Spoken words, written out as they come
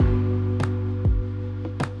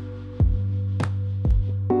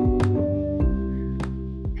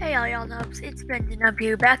Hubs, it's Brendan up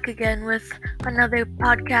here back again with another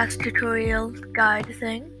podcast tutorial guide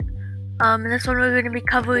thing. In this one we're going to be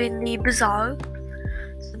covering the bazaar.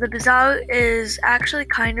 So the bazaar is actually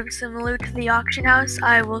kind of similar to the auction house.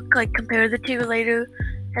 I will compare the two later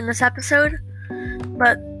in this episode.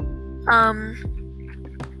 But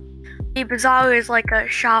the bazaar is like a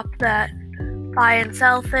shop that buy and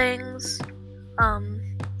sell things.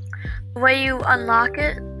 The way you unlock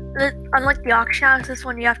it, unlike the auction house, this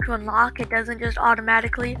one you have to unlock. It doesn't just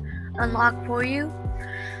automatically unlock for you.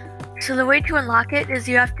 So the way to unlock it is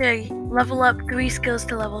you have to level up 3 skills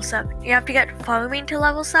to level 7. You have to get farming to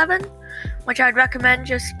level 7, which I'd recommend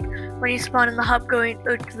just when you spawn in the hub, going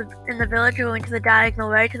in the village, going to the diagonal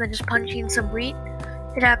right, and then just punching some wheat.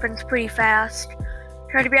 It happens pretty fast.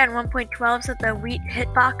 Try to be on 1.12 so that the wheat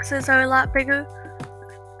hitboxes are a lot bigger.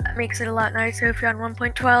 That makes it a lot nicer if you're on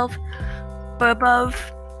 1.12 or above.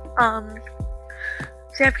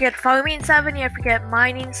 So you have to get farming 7, you have to get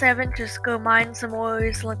mining 7, just go mine some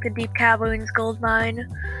ores like the Deep Caverns gold mine.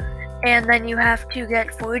 And then you have to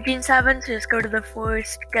get foraging 7, so just go to the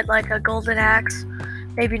forest, get like a golden axe,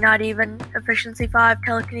 maybe not even efficiency 5,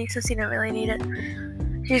 telekinesis, you don't really need it.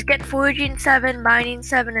 So just get foraging 7, mining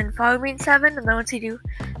 7, and farming 7, and then once you do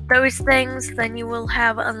those things, then you will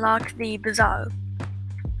have unlocked the bazaar.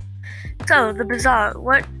 So, the bazaar,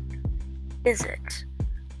 what is it?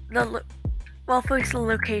 First the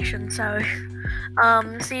location, sorry.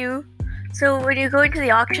 So when you go into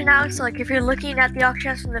the auction house, if you're looking at the auction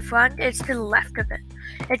house from the front, it's to the left of it.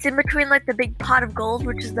 It's in between the big pot of gold,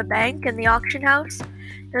 which is the bank, and the auction house.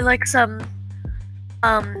 There's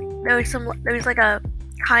there's a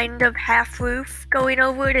kind of half roof going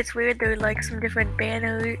over it. It's weird. There's some different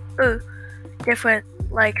banners, different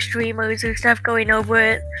streamers or stuff going over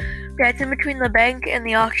it. Yeah, it's in between the bank and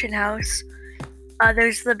the auction house.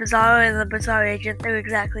 There's the bazaar and the bazaar agent. They're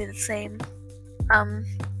exactly the same.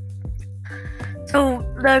 So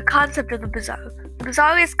the concept of the bazaar. The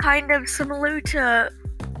bazaar is kind of similar to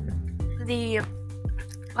the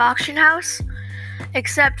auction house,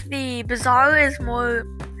 except the bazaar is more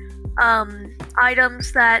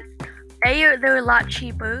items that they're a lot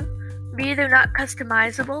cheaper, B, they're not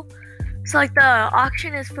customizable. So the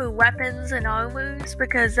auction is for weapons and armors,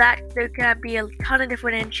 because there can be a ton of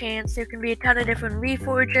different enchants, there can be a ton of different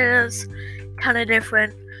reforges, a ton of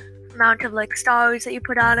different amount of stars that you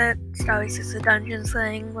put on it. Stars is a dungeons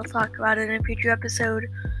thing, we'll talk about it in a future episode.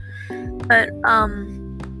 But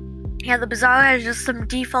the bazaar has just some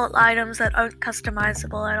default items that aren't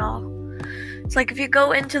customizable at all. So if you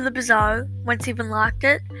go into the bazaar, once you've unlocked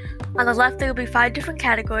it, on the left there will be 5 different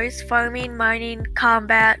categories: farming, mining,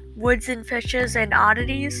 combat, woods and fishes, and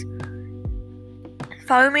oddities.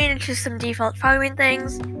 Farming is just some default farming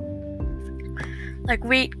things, like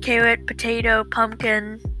wheat, carrot, potato,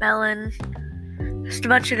 pumpkin, melon, just a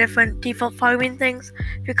bunch of different default farming things.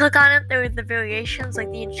 If you click on it, there are the variations, like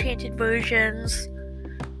the enchanted versions,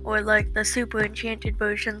 or the super enchanted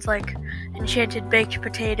versions, like enchanted baked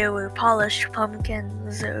potato or polished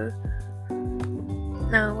pumpkins, or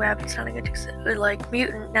no, rabbit's not a good example, or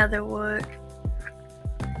mutant netherwort.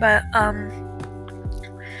 But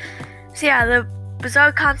the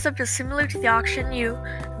bazaar concept is similar to the auction. You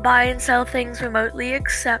buy and sell things remotely,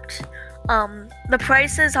 except the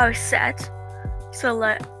prices are set, so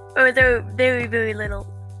they're very, very little.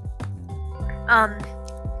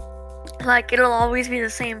 It'll always be the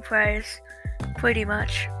same price, pretty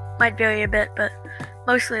much. Might vary a bit, but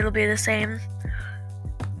mostly it'll be the same.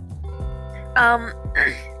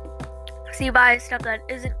 So you buy stuff that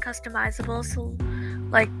isn't customizable, so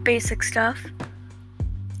basic stuff.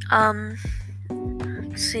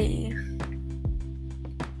 Let's see.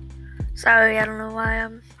 Sorry, I don't know why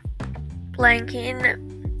I'm blanking.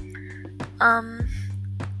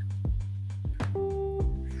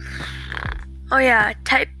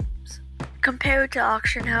 Types compared to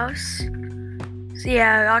auction house. So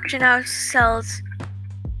auction house sells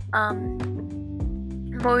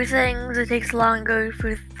more things. It takes longer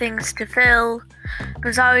for things to fill.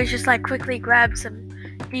 Bazaar is just quickly grab some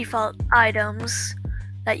default items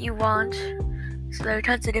that you want. So there are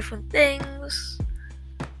tons of different things.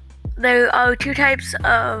 There are 2 types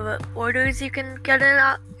of orders you can get in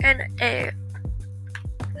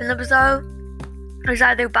the bazaar. There's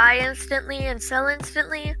either buy instantly and sell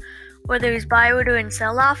instantly, or there's buy order and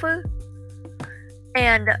sell offer.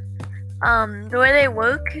 And the way they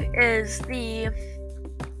work is the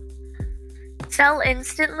sell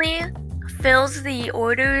instantly fills the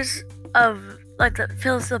orders of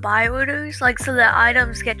fills the buy orders, so the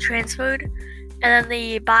items get transferred, and then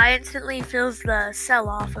the buy instantly fills the sell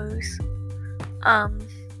offers.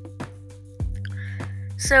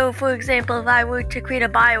 So, for example, if I were to create a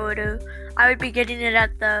buy order, I would be getting it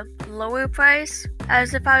at the lower price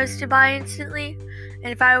as if I was to buy instantly.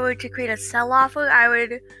 And if I were to create a sell offer, I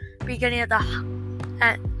would be getting it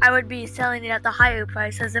I would be selling it at the higher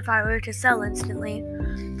price as if I were to sell instantly.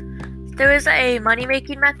 There is a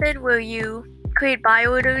money-making method where you create buy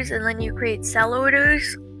orders and then you create sell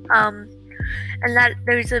orders, and that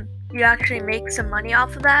you actually make some money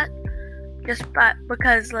off of that,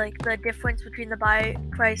 because like the difference between the buy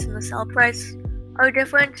price and the sell price are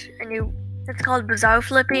different, and it's called bazaar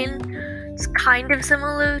flipping. It's kind of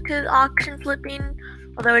similar to auction flipping,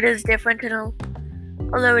 although it is different,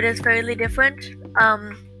 although it is fairly different.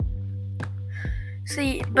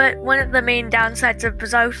 But one of the main downsides of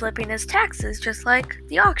bazaar flipping is taxes, just like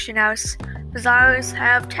the auction house. Bazaars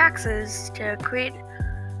have taxes to create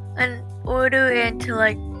an order and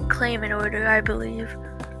to claim an order, I believe.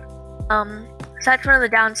 So that's one of the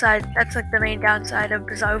downsides. That's the main downside of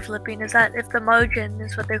bazaar flipping, is that if the margin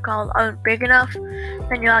is what they're called aren't big enough,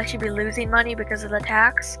 then you'll actually be losing money because of the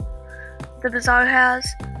tax the bazaar has.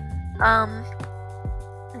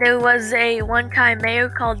 There was a one-time mayor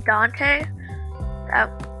called Dante.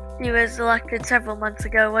 He was elected several months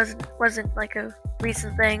ago. Wasn't like a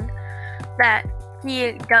recent thing. That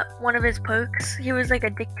he got one of his perks. He was like a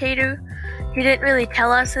dictator. He didn't really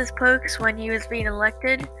tell us his perks when he was being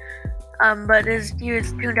elected. But he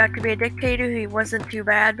turned out to be a dictator. He wasn't too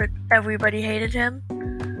bad, but everybody hated him.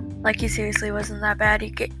 He seriously wasn't that bad.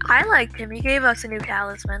 I liked him. He gave us a new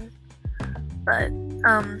talisman. But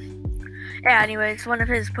yeah. Anyways, one of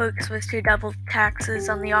his perks was to double taxes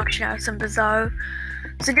on the auction house and bazaar.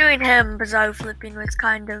 So doing him, bazaar flipping was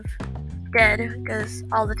kind of dead because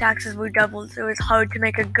all the taxes were doubled. So it was hard to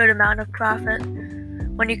make a good amount of profit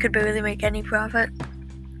when you could barely make any profit.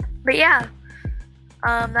 But yeah.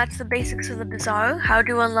 That's the basics of the bazaar. How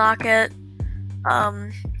to unlock it.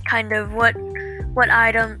 Kind of what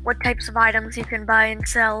types of items you can buy and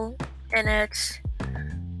sell in it.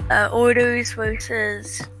 Orders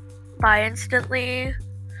versus buy instantly.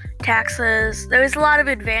 Taxes. There's a lot of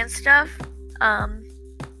advanced stuff. I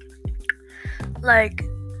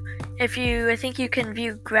think you can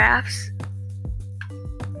view graphs.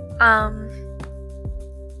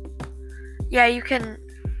 Yeah, you can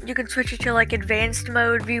switch it to advanced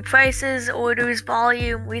mode, view prices, orders,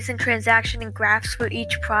 volume, recent transaction, and graphs for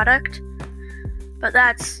each product. But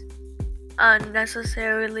that's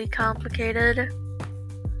unnecessarily complicated.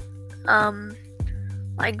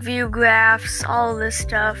 View graphs, all this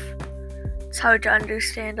stuff. It's hard to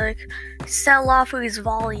understand. Sell offers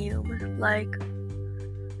volume,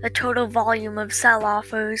 the total volume of sell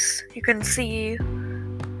offers. You can see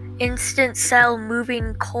instant sell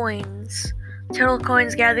moving coins. Total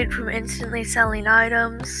coins gathered from instantly selling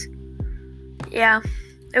items. Yeah,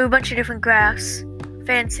 there were a bunch of different graphs.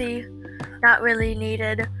 Fancy, not really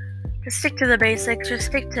needed. Just stick to the basics. Just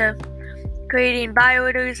stick to creating buy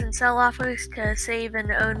orders and sell offers to save and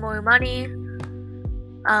earn more money.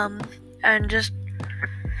 And just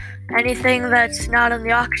anything that's not on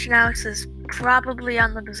the auction house is probably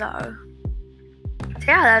on the bazaar. So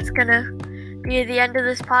yeah, that's gonna be the end of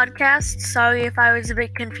this podcast. Sorry if I was a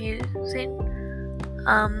bit confusing.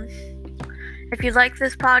 If you like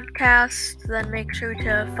this podcast, then make sure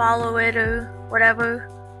to follow it or whatever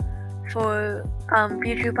for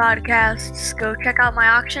future podcasts. Go check out my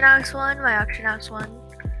auction house one. My auction house one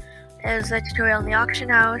is a tutorial on the auction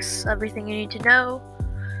house, everything you need to know.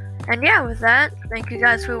 And yeah, with that, thank you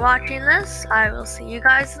guys for watching this. I will see you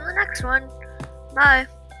guys in the next one. Bye.